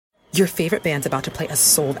Your favorite band's about to play a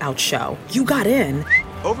sold-out show. You got in.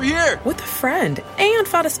 Over here! With a friend. And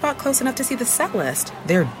found a spot close enough to see the set list.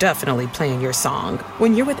 They're definitely playing your song.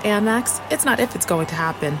 When you're with Amex, it's not if it's going to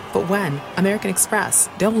happen, but when. American Express.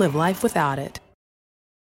 Don't live life without it.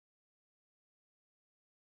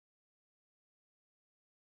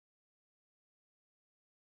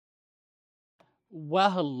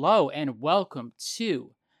 Well, hello and welcome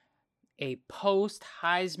to a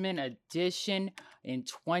post-Heisman edition in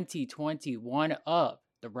 2021 of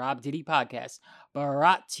the Robdiddy podcast,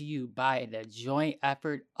 brought to you by the joint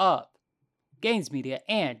effort of Gaines Media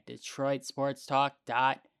and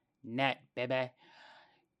DetroitSportsTalk.net, baby.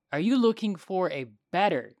 Are you looking for a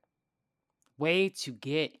better way to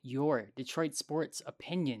get your Detroit sports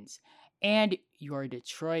opinions and your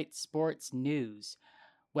Detroit sports news?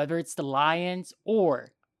 Whether it's the Lions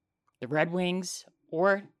or the Red Wings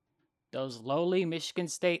or those lowly Michigan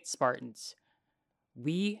State Spartans,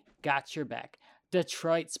 we got your back.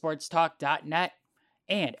 DetroitSportsTalk.net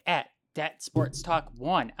and at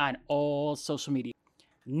DatSportsTalk1 on all social media.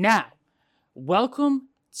 Now, welcome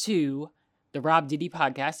to the Robdiddy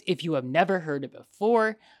podcast. If you have never heard it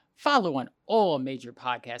before, follow on all major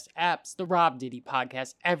podcast apps, the Robdiddy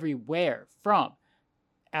podcast everywhere from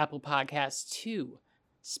Apple Podcasts to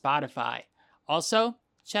Spotify. Also,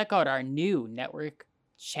 check out our new network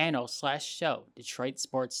channel/show, Detroit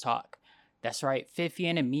Sports Talk. That's right,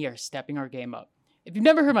 Fifian and me are stepping our game up. If you've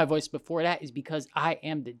never heard my voice before, that is because I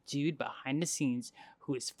am the dude behind the scenes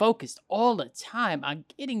who is focused all the time on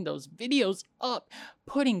getting those videos up,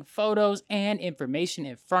 putting photos and information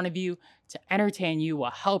in front of you to entertain you while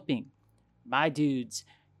helping my dudes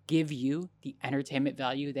give you the entertainment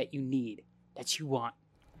value that you need, that you want.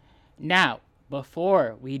 Now,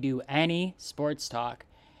 before we do any sports talk,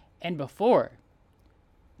 and before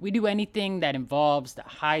we do anything that involves the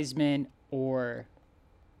Heisman or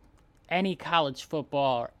any college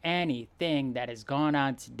football or anything that has gone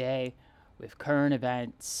on today with current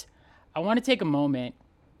events, I want to take a moment.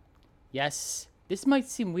 Yes, this might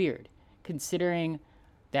seem weird, considering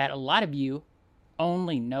that a lot of you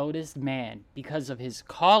only know this man because of his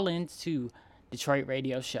call-in to Detroit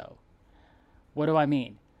radio show. What do I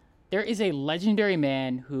mean? There is a legendary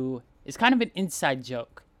man who is kind of an inside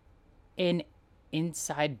joke, an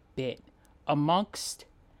inside bit amongst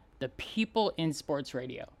the people in sports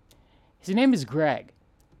radio. His name is Greg.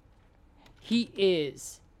 He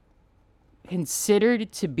is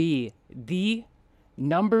considered to be the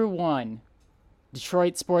number one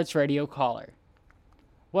Detroit sports radio caller.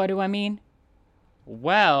 What do I mean?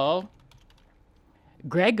 Well,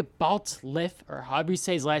 Greg Baltzliff, or however you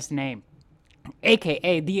say his last name,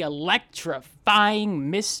 aka the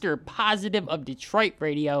electrifying Mr. Positive of Detroit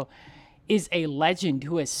radio, is a legend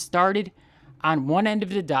who has started on one end of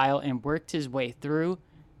the dial and worked his way through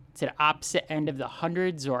to the opposite end of the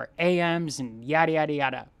hundreds or AMs and yada, yada,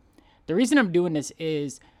 yada. The reason I'm doing this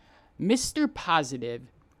is Mr. Positive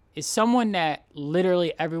is someone that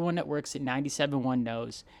literally everyone that works at 97.1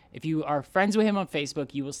 knows. If you are friends with him on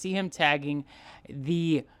Facebook, you will see him tagging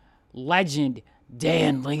the legend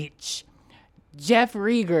Dan Leach, Jeff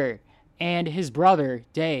Rieger, and his brother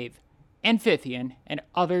Dave, and Fifian, and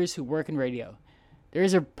others who work in radio. There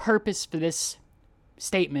is a purpose for this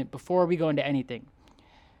statement before we go into anything.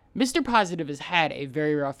 Mr. Positive has had a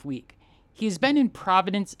very rough week. He has been in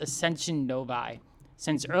Providence Ascension Novi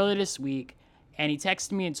since earlier this week, and he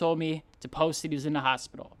texted me and told me to post that he was in the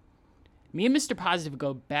hospital. Me and Mr. Positive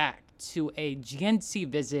go back to a GNC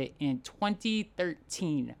visit in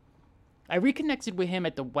 2013. I reconnected with him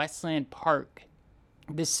at the Westland Park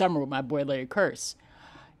this summer with my boy Larry Curse.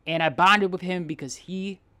 And I bonded with him because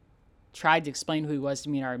he tried to explain who he was to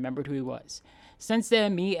me, and I remembered who he was. Since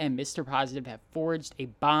then, me and Mr. Positive have forged a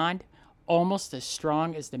bond almost as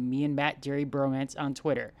strong as the me and Matt Derry bromance on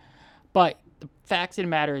Twitter. But the fact of the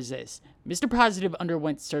matter is this. Mr. Positive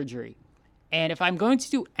underwent surgery. And if I'm going to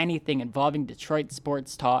do anything involving Detroit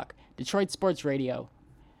sports talk, Detroit sports radio,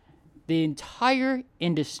 the entire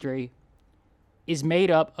industry is made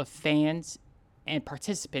up of fans and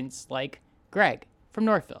participants like Greg from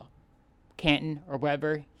Northville, Canton, or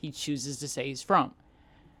wherever he chooses to say he's from.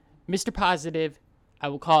 Mr. Positive, I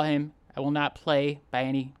will call him. I will not play by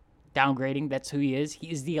any downgrading. That's who he is. He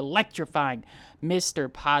is the electrifying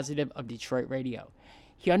Mr. Positive of Detroit radio.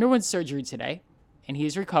 He underwent surgery today, and he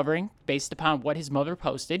is recovering based upon what his mother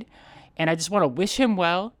posted. And I just want to wish him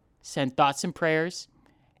well, send thoughts and prayers,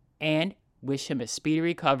 and wish him a speedy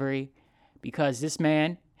recovery, because this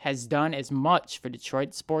man has done as much for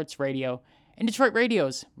Detroit sports radio, and Detroit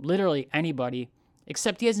radio's literally anybody,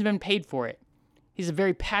 except he hasn't been paid for it. He's a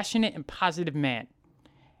very passionate and positive man.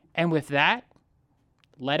 And with that,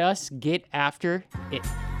 let us get after it.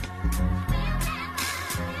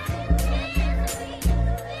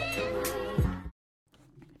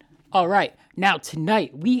 All right, now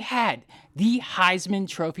tonight we had the Heisman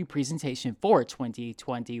Trophy presentation for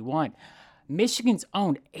 2021. Michigan's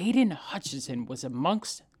own Aiden Hutchinson was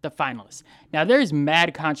amongst the finalists. Now there is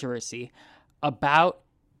mad controversy about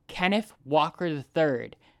Kenneth Walker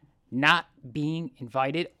III not being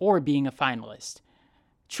invited or being a finalist.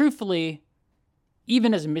 Truthfully,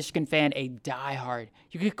 even as a Michigan fan, a diehard,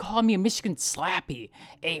 you could call me a Michigan slappy,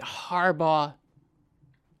 a Harbaugh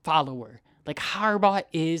follower. Like, Harbaugh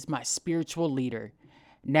is my spiritual leader.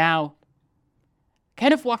 Now,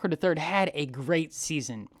 Kenneth Walker III had a great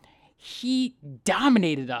season. He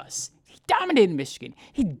dominated us. He dominated Michigan.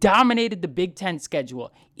 He dominated the Big Ten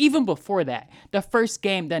schedule. Even before that, the first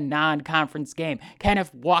game, the non-conference game,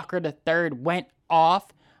 Kenneth Walker III went off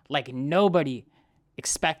like nobody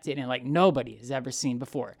expected and like nobody has ever seen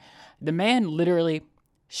before. The man literally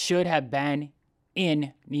should have been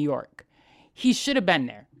in New York. He should have been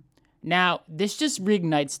there. Now, this just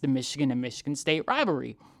reignites the Michigan and Michigan State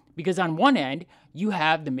rivalry because on one end, you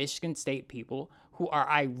have the Michigan State people who are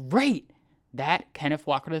irate that Kenneth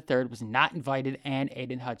Walker III was not invited and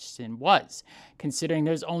Aiden Hutchinson was, considering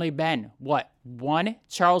there's only been, one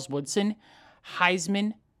Charles Woodson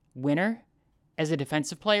Heisman winner as a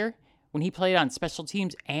defensive player when he played on special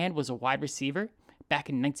teams and was a wide receiver back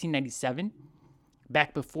in 1997,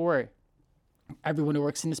 back before everyone who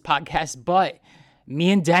works in this podcast, but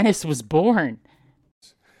me and Dennis was born.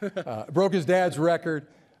 Broke his dad's record,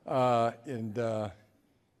 and I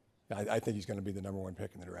think he's going to be the number one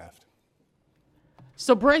pick in the draft.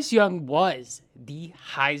 So Bryce Young was the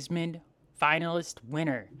Heisman finalist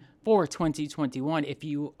winner for 2021. If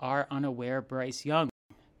you are unaware, Bryce Young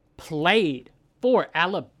played for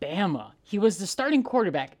Alabama. He was the starting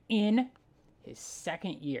quarterback in his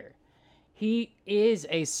second year. He is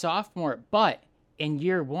a sophomore, but in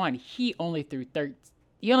year one, he only threw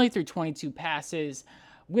 22 passes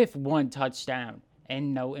with 1 touchdown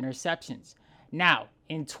and no interceptions. Now,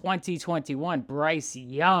 in 2021, Bryce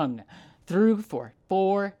Young threw for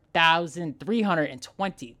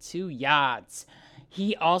 4,322 yards.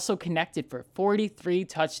 He also connected for 43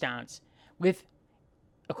 touchdowns with,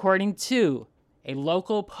 according to a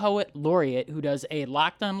local poet laureate who does a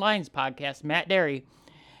Locked on Lions podcast, Matt Derry,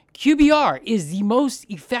 QBR is the most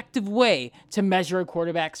effective way to measure a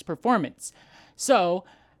quarterback's performance. So,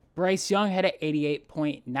 Bryce Young had an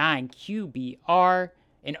 88.9 QBR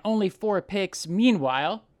and only 4 picks.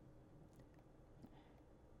 Meanwhile,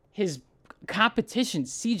 his competition,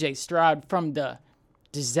 CJ Stroud from the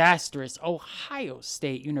disastrous Ohio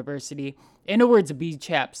State University, in the words of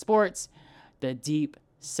B-Chap Sports, the Deep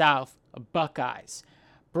South Buckeyes.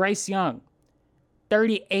 Bryce Young,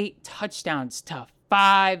 38 touchdowns to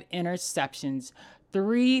 5 interceptions,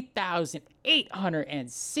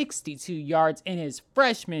 3,862 yards in his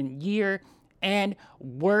freshman year, and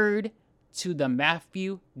word to the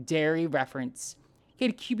Matthew Derry reference, he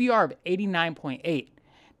had a QBR of 89.8.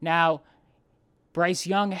 Now, Bryce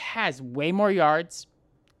Young has way more yards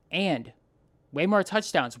and way more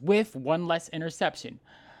touchdowns with 1 less interception.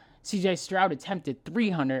 CJ Stroud attempted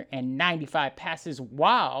 395 passes,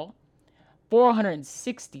 while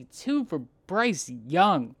 462 for Bryce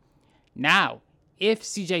Young. Now, if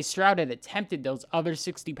CJ Stroud had attempted those other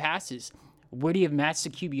 60 passes, would he have matched the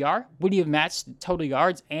QBR? Would he have matched the total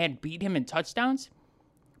yards and beat him in touchdowns?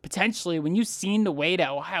 Potentially, when you've seen the way that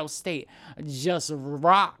Ohio State just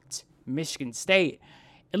rocked Michigan State,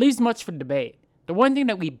 it leaves much for debate. The one thing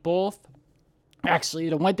we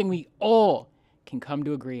all can come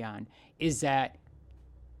to agree on is that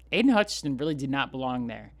Aiden Hutchinson really did not belong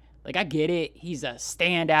there. Like, I get it. He's a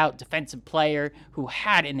standout defensive player who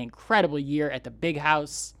had an incredible year at the Big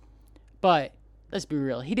House. But let's be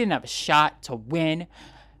real. He didn't have a shot to win.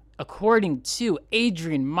 According to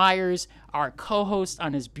Adrian Myers, our co-host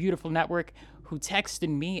on his beautiful network, who texted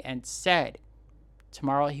me and said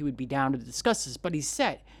tomorrow he would be down to discuss this, but he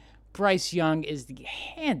said Bryce Young is the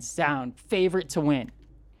hands-down favorite to win.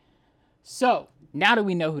 So, now that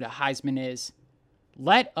we know who the Heisman is,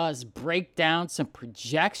 let us break down some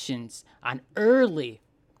projections on early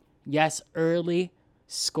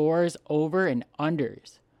scores, over and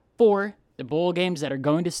unders for the bowl games that are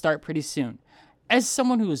going to start pretty soon. As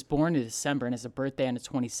someone who was born in December and has a birthday on the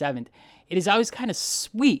 27th, it is always kind of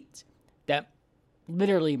sweet that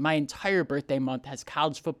literally my entire birthday month has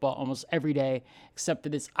college football almost every day, except for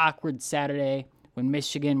this awkward Saturday when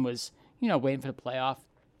Michigan was, waiting for the playoff.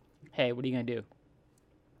 Hey, what are you going to do?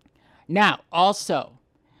 Now, also,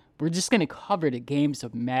 we're just going to cover the games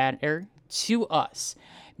that matter to us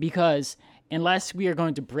because unless we are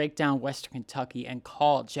going to break down Western Kentucky and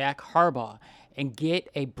call Jack Harbaugh and get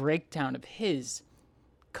a breakdown of his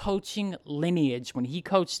coaching lineage when he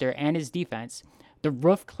coached there and his defense, the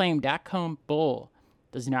roofclaim.com bowl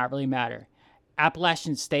does not really matter.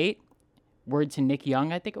 Appalachian State, word to Nick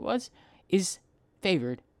Young, I think it was, is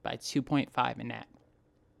favored by 2.5 in that.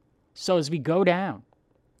 So as we go down,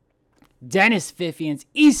 Dennis Fiffian's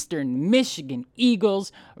Eastern Michigan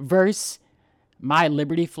Eagles versus my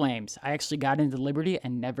Liberty Flames. I actually got into Liberty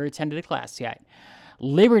and never attended a class yet.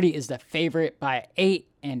 Liberty is the favorite by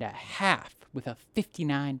 8.5 with a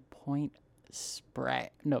 59 points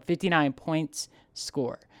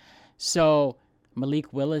score. So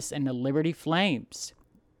Malik Willis and the Liberty Flames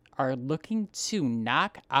are looking to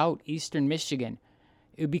knock out Eastern Michigan.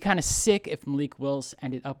 It would be kind of sick if Malik Willis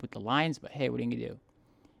ended up with the Lions, but hey, what are you going to do?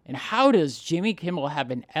 And how does Jimmy Kimmel have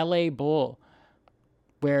an LA Bowl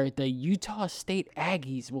where the Utah State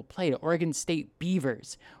Aggies will play the Oregon State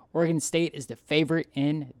Beavers? Oregon State is the favorite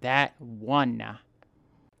in that one.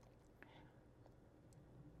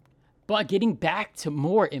 But getting back to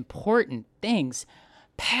more important things,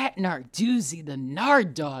 Pat Narduzzi, the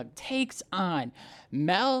Nard Dog, takes on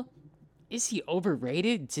Mel. Is he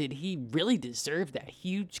overrated? Did he really deserve that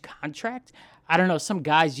huge contract? I don't know. Some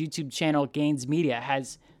guy's YouTube channel, Gaines Media,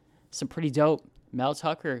 has some pretty dope Mel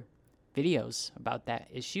Tucker videos about that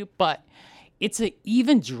issue. But it's an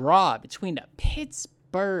even draw between the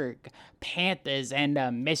Pittsburgh Panthers and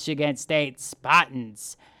the Michigan State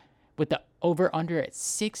Spartans, with the over-under at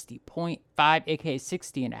 60.5, aka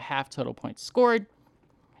 60.5 total points scored.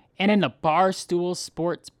 And in the Barstool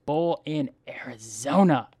Sports Bowl in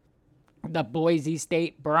Arizona, the Boise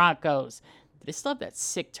State Broncos, they still have that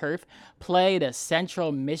sick turf, play the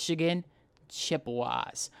Central Michigan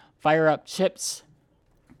Chippewas. Fire up chips.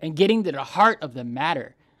 And getting to the heart of the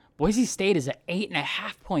matter, Boise State is an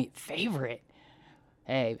 8.5 point favorite.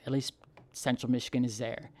 Hey, at least Central Michigan is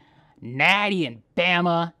there. Natty and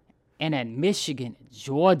Bama, and then Michigan and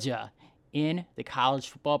Georgia in the college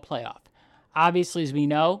football playoff. Obviously, as we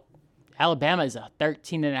know, Alabama is a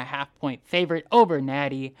 13.5 point favorite over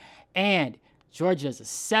Natty, and Georgia is a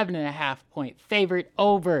 7.5 point favorite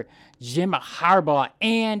over Jim Harbaugh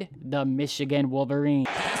and the Michigan Wolverines.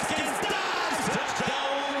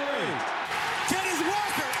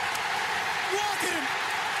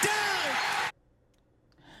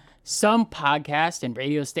 Some podcasts and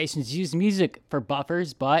radio stations use music for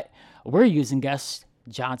buffers, but we're using Gus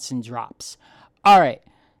Johnson drops. All right,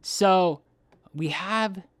 so we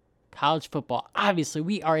have college football. Obviously,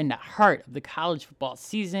 we are in the heart of the college football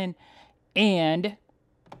season, and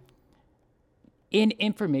in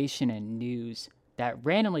information and news that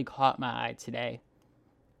randomly caught my eye today,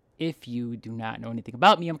 if you do not know anything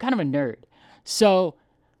about me, I'm kind of a nerd. So,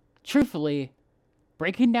 truthfully,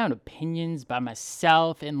 breaking down opinions by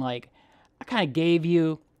myself and I kind of gave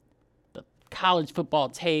you the college football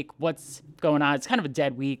take, what's going on. It's kind of a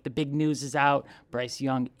dead week. The big news is out. Bryce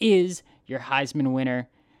Young is your Heisman winner.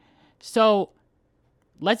 So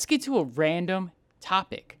let's get to a random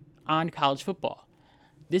topic on college football.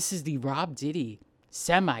 This is the Robdiddy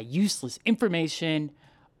semi-useless information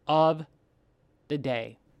of the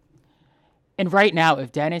day. And right now,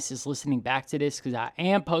 if Dennis is listening back to this, because I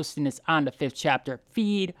am posting this on the 5th chapter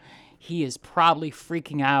feed, he is probably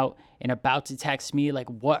freaking out and about to text me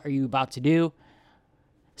what are you about to do?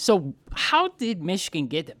 So how did Michigan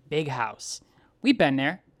get the big house? We've been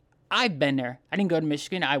there. I've been there. I didn't go to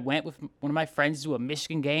Michigan. I went with one of my friends to a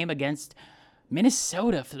Michigan game against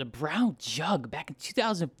Minnesota for the Brown Jug back in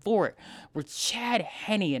 2004, where Chad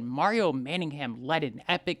Henne and Mario Manningham led an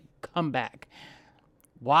epic comeback.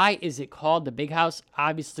 Why is it called the Big House?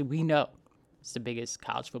 Obviously, we know it's the biggest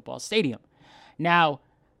college football stadium. Now,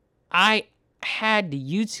 I had the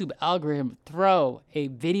YouTube algorithm throw a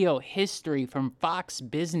video history from Fox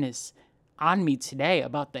Business on me today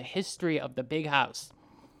about the history of the Big House.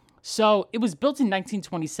 So, it was built in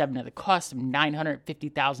 1927 at the cost of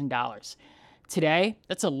 $950,000. Today,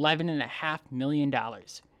 that's $11.5 million.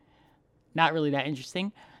 Not really that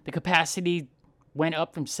interesting. The capacity went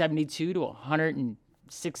up from 72 to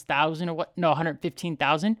 106,000 or what? No,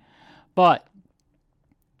 115,000. But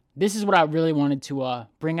this is what I really wanted to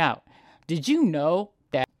bring out. Did you know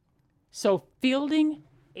that? So Fielding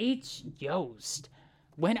H. Yost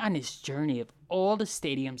went on his journey of all the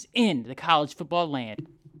stadiums in the college football land.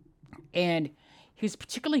 And he was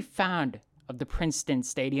particularly fond of the Princeton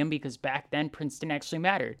Stadium because back then Princeton actually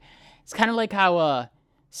mattered. It's kind of like how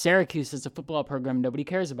Syracuse is a football program nobody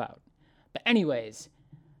cares about. But anyways,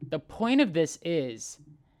 the point of this is,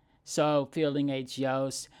 so Fielding H.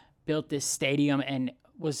 Yost built this stadium and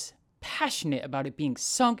was passionate about it being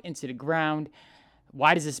sunk into the ground.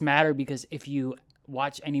 Why does this matter? Because if you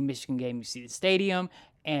watch any Michigan game, you see the stadium.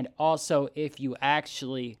 And also, if you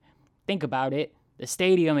actually think about it, the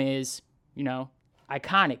stadium is,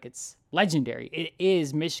 iconic. It's legendary. It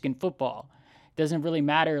is Michigan football. It doesn't really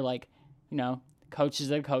matter,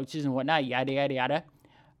 coaches are coaches and whatnot, yada, yada, yada.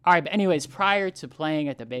 All right, but anyways, prior to playing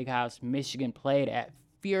at the Big House, Michigan played at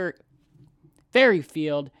Ferry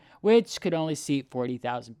Field, which could only seat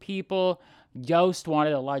 40,000 people. Yost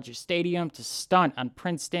wanted a larger stadium to stunt on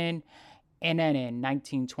Princeton. And then in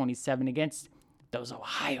 1927, against those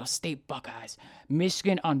Ohio State Buckeyes,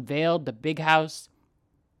 Michigan unveiled the Big House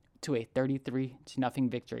to a 33-0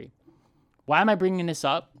 victory. Why am I bringing this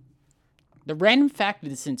up? The random fact of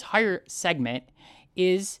this entire segment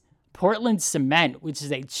is Portland cement, which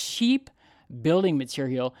is a cheap building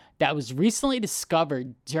material that was recently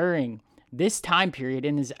discovered during this time period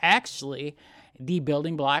and is actually the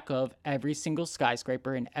building block of every single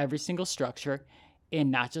skyscraper and every single structure in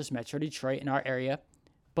not just Metro Detroit in our area,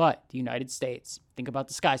 but the United States. Think about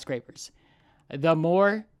the skyscrapers. The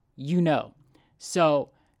more you know.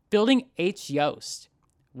 So building H. Yost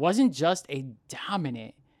wasn't just a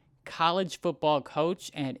dominant college football coach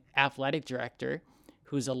and athletic director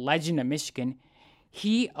who's a legend of Michigan.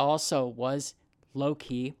 He also was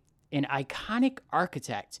low-key an iconic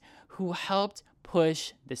architect who helped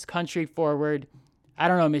push this country forward. I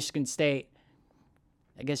don't know, Michigan State.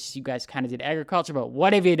 I guess you guys kind of did agriculture, but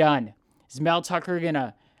what have you done? Is Mel Tucker going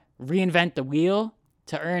to reinvent the wheel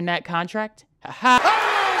to earn that contract? Ha-ha! Oh,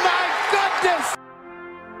 my goodness!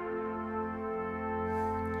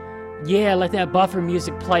 Yeah, let that buffer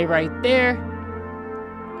music play right there.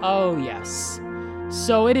 Oh, yes.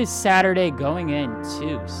 So it is Saturday going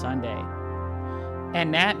into Sunday.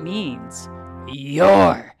 And that means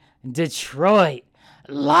your Detroit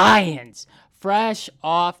Lions, fresh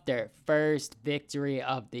off their first victory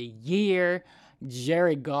of the year.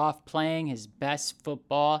 Jared Goff playing his best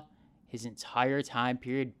football his entire time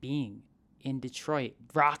period being in Detroit,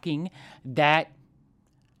 rocking that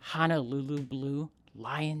Honolulu blue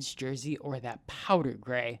Lions jersey or that powder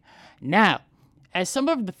gray. Now, as some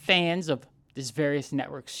of the fans of this various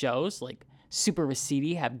network shows like Super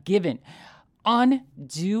Receipt have given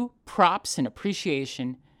undue props and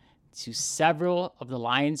appreciation to several of the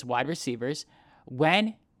Lions wide receivers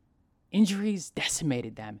when injuries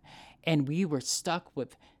decimated them and we were stuck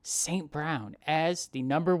with St. Brown as the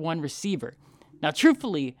number one receiver. Now,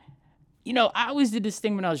 truthfully, I always did this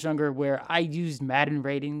thing when I was younger where I used Madden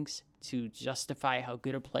ratings to justify how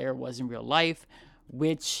good a player was in real life,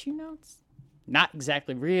 which, it's not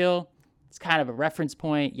exactly real. It's kind of a reference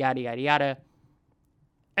point, yada, yada, yada.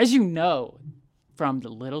 As you know from the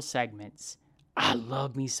little segments, I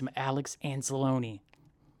love me some Alex Anzalone.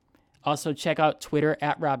 Also, check out Twitter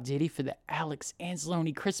at Robdiddy for the Alex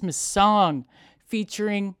Anzalone Christmas song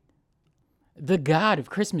featuring the god of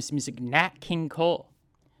Christmas music, Nat King Cole.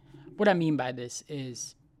 What I mean by this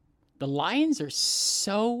is the Lions are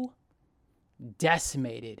so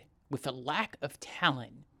decimated with a lack of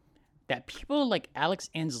talent that people like Alex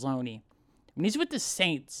Anzalone, when he's with the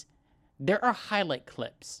Saints, there are highlight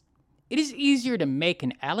clips. It is easier to make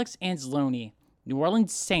an Alex Anzalone New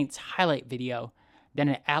Orleans Saints highlight video than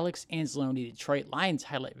an Alex Anzalone Detroit Lions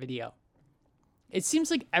highlight video. It seems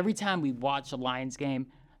like every time we watch a Lions game,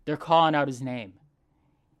 they're calling out his name.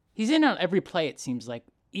 He's in on every play, it seems like.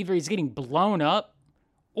 Either he's getting blown up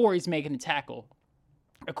or he's making a tackle.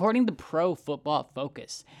 According to Pro Football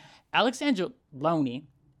Focus, Alex Anzalone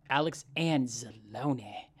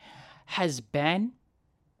has been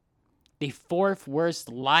the fourth worst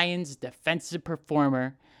Lions defensive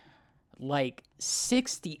performer, like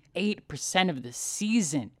 68% of the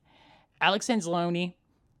season. Alex Anzalone,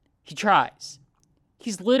 he tries.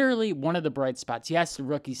 He's literally one of the bright spots. Yes, the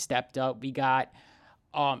rookie stepped up. We got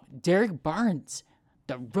Derek Barnes,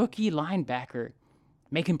 the rookie linebacker,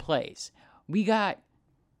 making plays. We got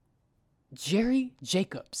Jerry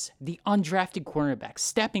Jacobs, the undrafted cornerback,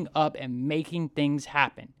 stepping up and making things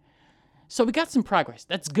happen. So we got some progress.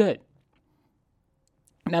 That's good.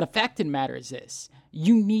 Now, the fact of the matter is this.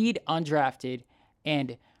 You need undrafted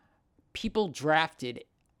and people drafted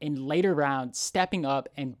in later rounds stepping up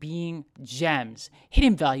and being gems,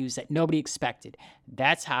 hidden values that nobody expected.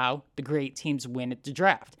 That's how the great teams win at the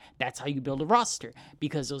draft. That's how you build a roster,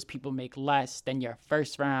 because those people make less than your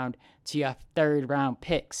first round to your third round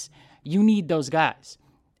picks. You need those guys.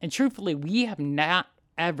 And truthfully, we have not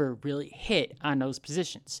ever really hit on those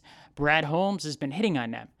positions. Brad Holmes has been hitting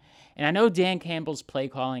on them. And I know Dan Campbell's play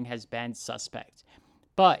calling has been suspect.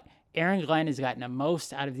 But Aaron Glenn has gotten the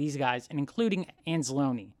most out of these guys, and including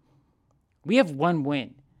Anzalone. We have one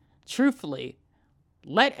win. truthfully,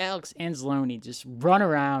 let Alex Anzalone just run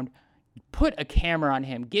around, put a camera on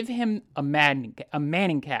him, give him a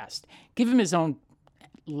Manning cast, give him his own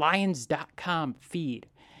Lions.com feed,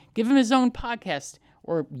 give him his own podcast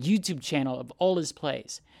or YouTube channel of all his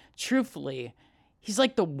plays. Truthfully, he's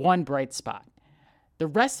like the one bright spot. The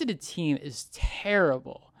rest of the team is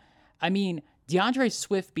terrible. I mean, DeAndre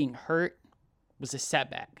Swift being hurt was a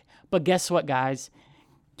setback. But guess what, guys?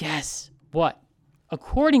 Guess what?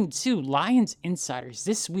 According to Lions insiders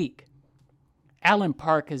this week, Allen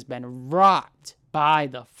Park has been rocked by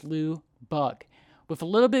the flu bug with a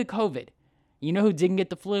little bit of COVID. You know who didn't get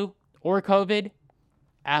the flu or COVID?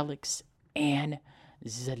 Alex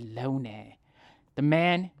Anzalone. The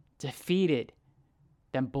man defeated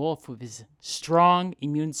them both with his strong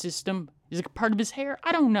immune system. Is it part of his hair?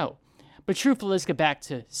 I don't know. But truthfully, let's get back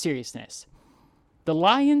to seriousness. The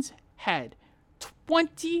Lions had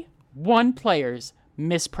 21 players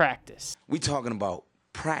miss practice. We talking about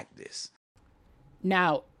practice.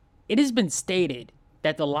 Now, it has been stated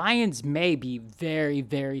that the Lions may be very,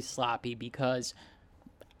 very sloppy because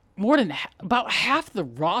more than about half the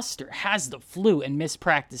roster has the flu and missed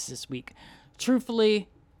practice this week. Truthfully,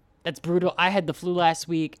 that's brutal. I had the flu last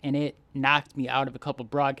week, and it knocked me out of a couple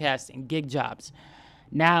broadcast and gig jobs.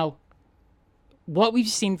 Now, what we've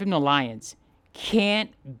seen from the Lions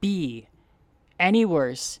can't be any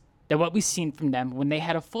worse than what we've seen from them when they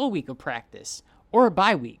had a full week of practice or a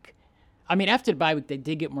bye week. I mean, after the bye week, they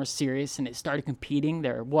did get more serious, and they started competing.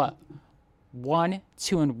 They're,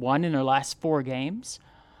 1-2-1 in their last 4 games?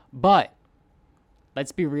 But,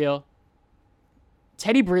 let's be real,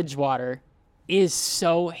 Teddy Bridgewater is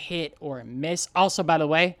so hit or miss. Also, by the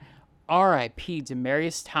way, R.I.P.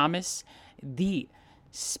 Demaryius Thomas, the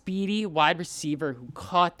speedy wide receiver who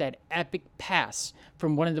caught that epic pass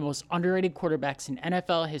from one of the most underrated quarterbacks in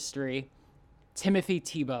NFL history, Timothy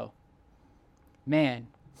Tebow. Man,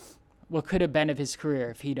 what could have been of his career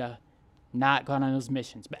if he'd not gone on those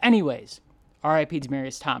missions. But anyways, R.I.P.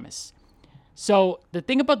 Demaryius Thomas. So the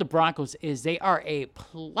thing about the Broncos is they are a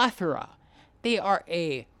plethora. They are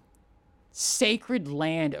a sacred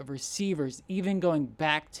land of receivers, even going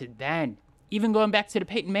back to then. Even going back to the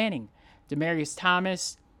Peyton Manning. Demaryius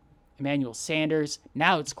Thomas, Emmanuel Sanders.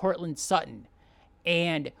 Now it's Cortland Sutton.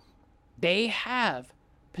 And they have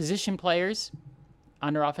position players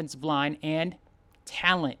on their offensive line and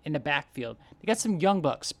talent in the backfield. They got some young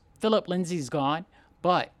bucks. Phillip Lindsay's gone,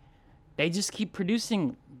 but they just keep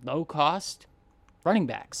producing low-cost running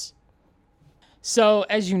backs. So,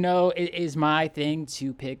 as you know, it is my thing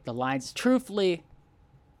to pick the Lions. Truthfully,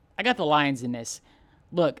 I got the Lions in this.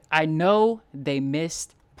 Look, I know they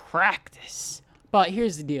missed practice, but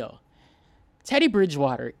here's the deal. Teddy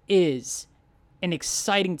Bridgewater is an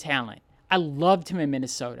exciting talent. I loved him in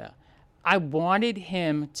Minnesota. I wanted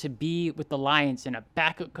him to be with the Lions in a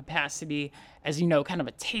backup capacity as, you know, kind of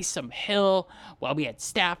a Taysom Hill while we had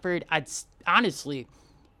Stafford. Honestly,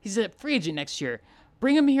 he's a free agent next year.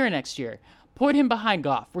 Bring him here next year. Put him behind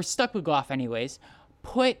Goff. We're stuck with Goff anyways.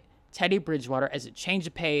 Put Teddy Bridgewater as a change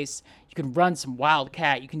of pace. You can run some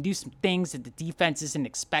wildcat. You can do some things that the defense isn't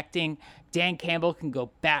expecting. Dan Campbell can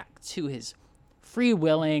go back to his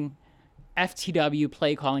free-willing FTW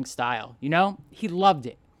play-calling style. You know, he loved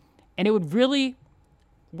it. And it would really,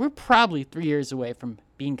 we're probably 3 years away from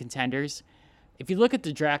being contenders. If you look at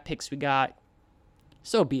the draft picks we got,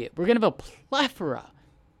 so be it. We're going to have a plethora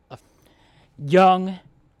of young,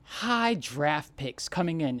 high draft picks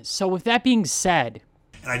coming in. So with that being said,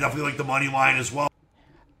 and I definitely like the money line as well.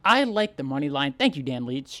 I like the money line. Thank you, Dan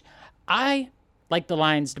Leach. I like the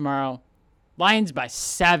Lions tomorrow. Lions by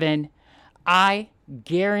 7. I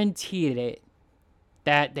guaranteed it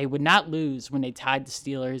that they would not lose when they tied the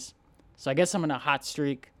Steelers. So I guess I'm on a hot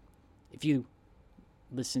streak. If you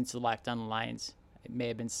listen to Locked On the Lions, it may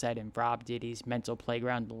have been said in Robdiddy's mental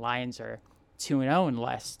playground, the Lions are 2-0 in the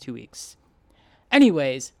last 2 weeks.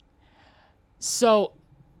 Anyways, so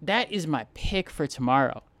that is my pick for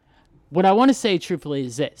tomorrow. What I want to say truthfully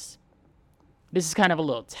is this. This is kind of a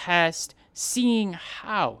little test, seeing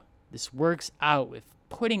how this works out with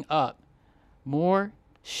putting up more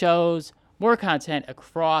shows, more content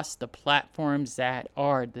across the platforms that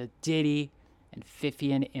are the Diddy and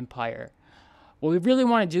Fiffian empire. What we really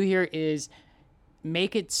want to do here is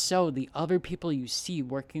make it so the other people you see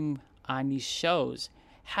working on these shows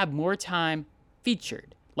have more time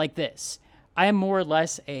featured like this. I am more or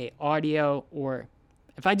less a audio, or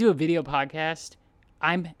if I do a video podcast,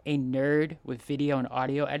 I'm a nerd with video and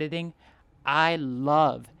audio editing. I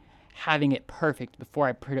love having it perfect before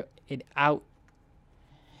I put it out.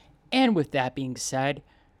 And with that being said,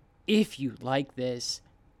 if you like this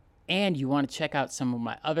and you want to check out some of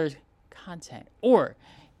my other content, or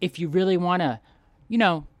if you really want to,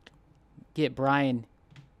 get Brian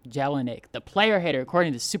Jelinek, the player hater,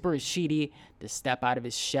 according to Super Rashidi, to step out of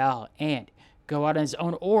his shell and go out on his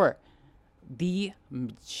own, or the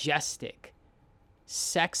majestic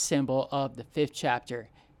sex symbol of the 5th chapter,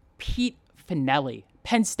 Pete Finelli,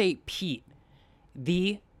 Penn State Pete,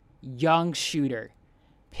 the young shooter,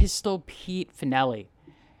 Pistol Pete Finelli.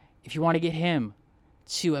 If you want to get him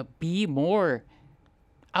to be more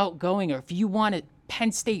outgoing, or if you want a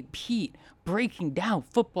Penn State Pete breaking down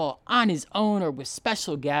football on his own or with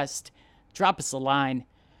special guests, drop us a line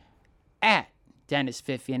at Dennis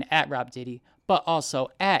Fiffian, at Robdiddy, but also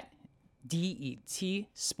at DET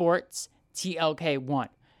Sports TLK1.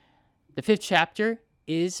 The 5th chapter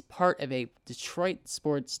is part of a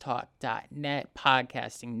DetroitSportsTalk.net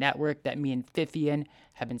podcasting network that me and Fiffian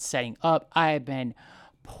have been setting up. I have been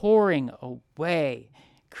pouring away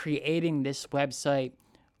creating this website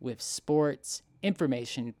with sports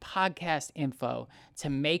information, podcast info, to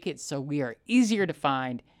make it so we are easier to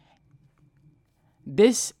find.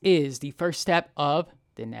 This is the first step of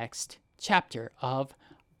the next chapter of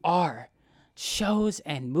our shows,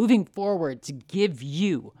 and moving forward to give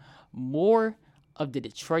you more of the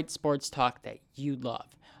Detroit sports talk that you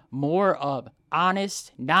love, more of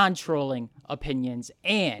honest, non-trolling opinions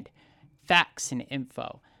and facts and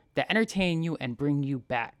info that entertain you and bring you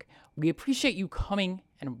back. We appreciate you coming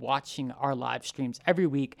and watching our live streams every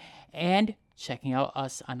week and checking out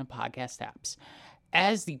us on the podcast apps.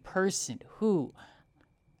 As the person who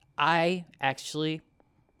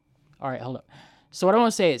So what I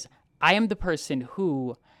want to say is, I am the person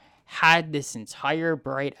who had this entire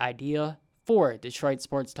bright idea for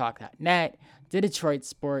DetroitSportsTalk.net, the Detroit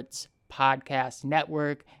Sports Podcast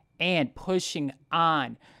Network, and pushing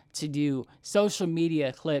on to do social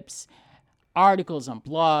media clips, articles on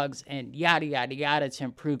blogs, and yada, yada, yada to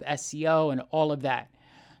improve SEO and all of that.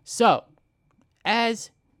 So,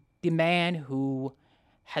 as the man who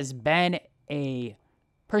has been a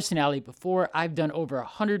personality before, I've done over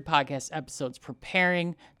 100 podcast episodes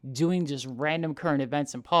preparing, doing just random current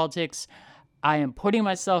events and politics. I am putting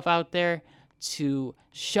myself out there to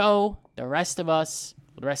show the rest of us,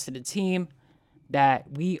 the rest of the team, that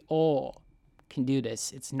we all can do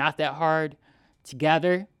this. It's not that hard.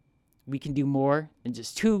 Together, we can do more than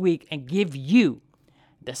just 2 a week and give you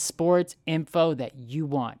the sports info that you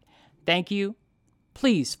want. Thank you.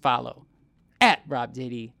 Please follow at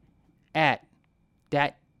Robdiddy, at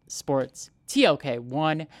that Sports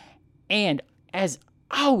TLK1, and as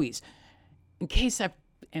always, in case I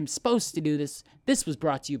am supposed to do this, this was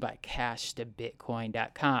brought to you by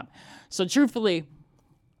CashToBitcoin.com. So truthfully,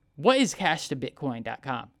 what is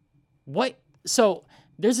CashToBitcoin.com? So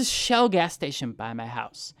there's a Shell gas station by my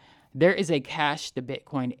house. There is a Cash to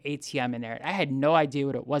Bitcoin ATM in there. I had no idea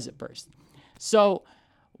what it was at first. So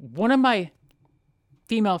one of my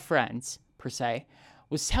female friends, per se,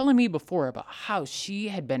 was telling me before about how she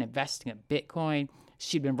had been investing in Bitcoin.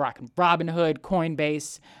 She'd been rocking Robinhood,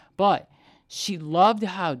 Coinbase, but she loved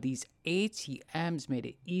how these ATMs made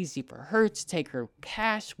it easy for her to take her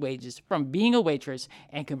cash wages from being a waitress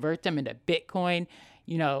and convert them into Bitcoin.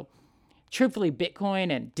 Truthfully,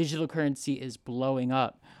 Bitcoin and digital currency is blowing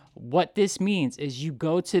up. What this means is you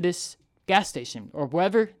go to this gas station or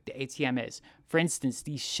wherever the ATM is. For instance,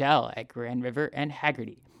 the Shell at Grand River and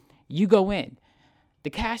Haggerty. You go in. The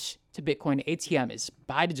Cash to Bitcoin ATM is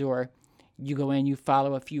by the door. You go in, you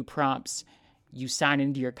follow a few prompts, you sign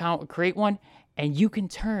into your account or create one, and you can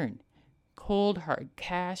turn cold hard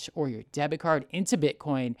cash or your debit card into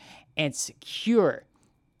Bitcoin and secure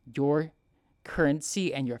your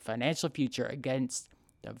currency and your financial future against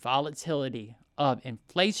the volatility of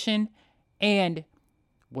inflation and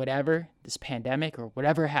whatever this pandemic or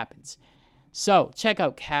whatever happens. So check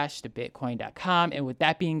out CashToBitcoin.com. And with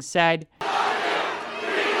that being said,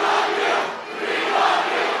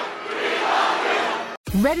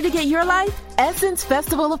 ready to get your life? Essence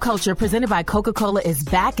Festival of Culture presented by Coca-Cola is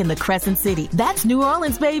back in the Crescent City. That's New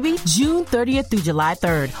Orleans, baby. June 30th through July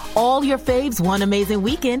 3rd. All your faves one amazing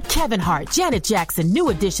weekend. Kevin Hart, Janet Jackson, New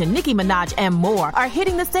Edition, Nicki Minaj, and more are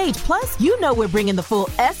hitting the stage. Plus, we're bringing the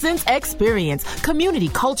full Essence experience. Community,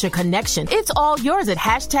 culture, connection. It's all yours at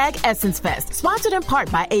 #EssenceFest. Sponsored in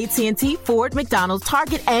part by AT&T, Ford, McDonald's,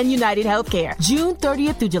 Target, and United Healthcare. June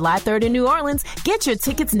 30th through July 3rd in New Orleans. Get your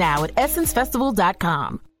tickets now at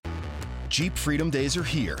EssenceFestival.com. Jeep Freedom Days are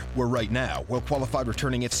here, where right now, well-qualified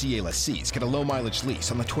returning FCA lessees get a low-mileage lease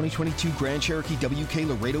on the 2022 Grand Cherokee WK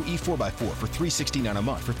Laredo E4x4 for $369 a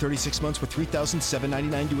month for 36 months with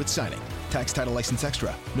 $3,799 due at signing. Tax, title, license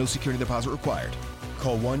extra. No security deposit required.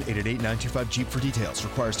 Call 1-888-925-JEEP for details.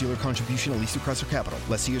 Requires dealer contribution at least through Chrysler Capital.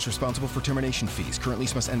 Lessee is responsible for termination fees. Current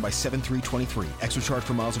lease must end by 7/3/23. Extra charge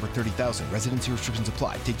for miles over 30,000. Residency restrictions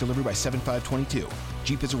apply. Take delivery by 7/5/22.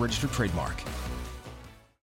 Jeep is a registered trademark.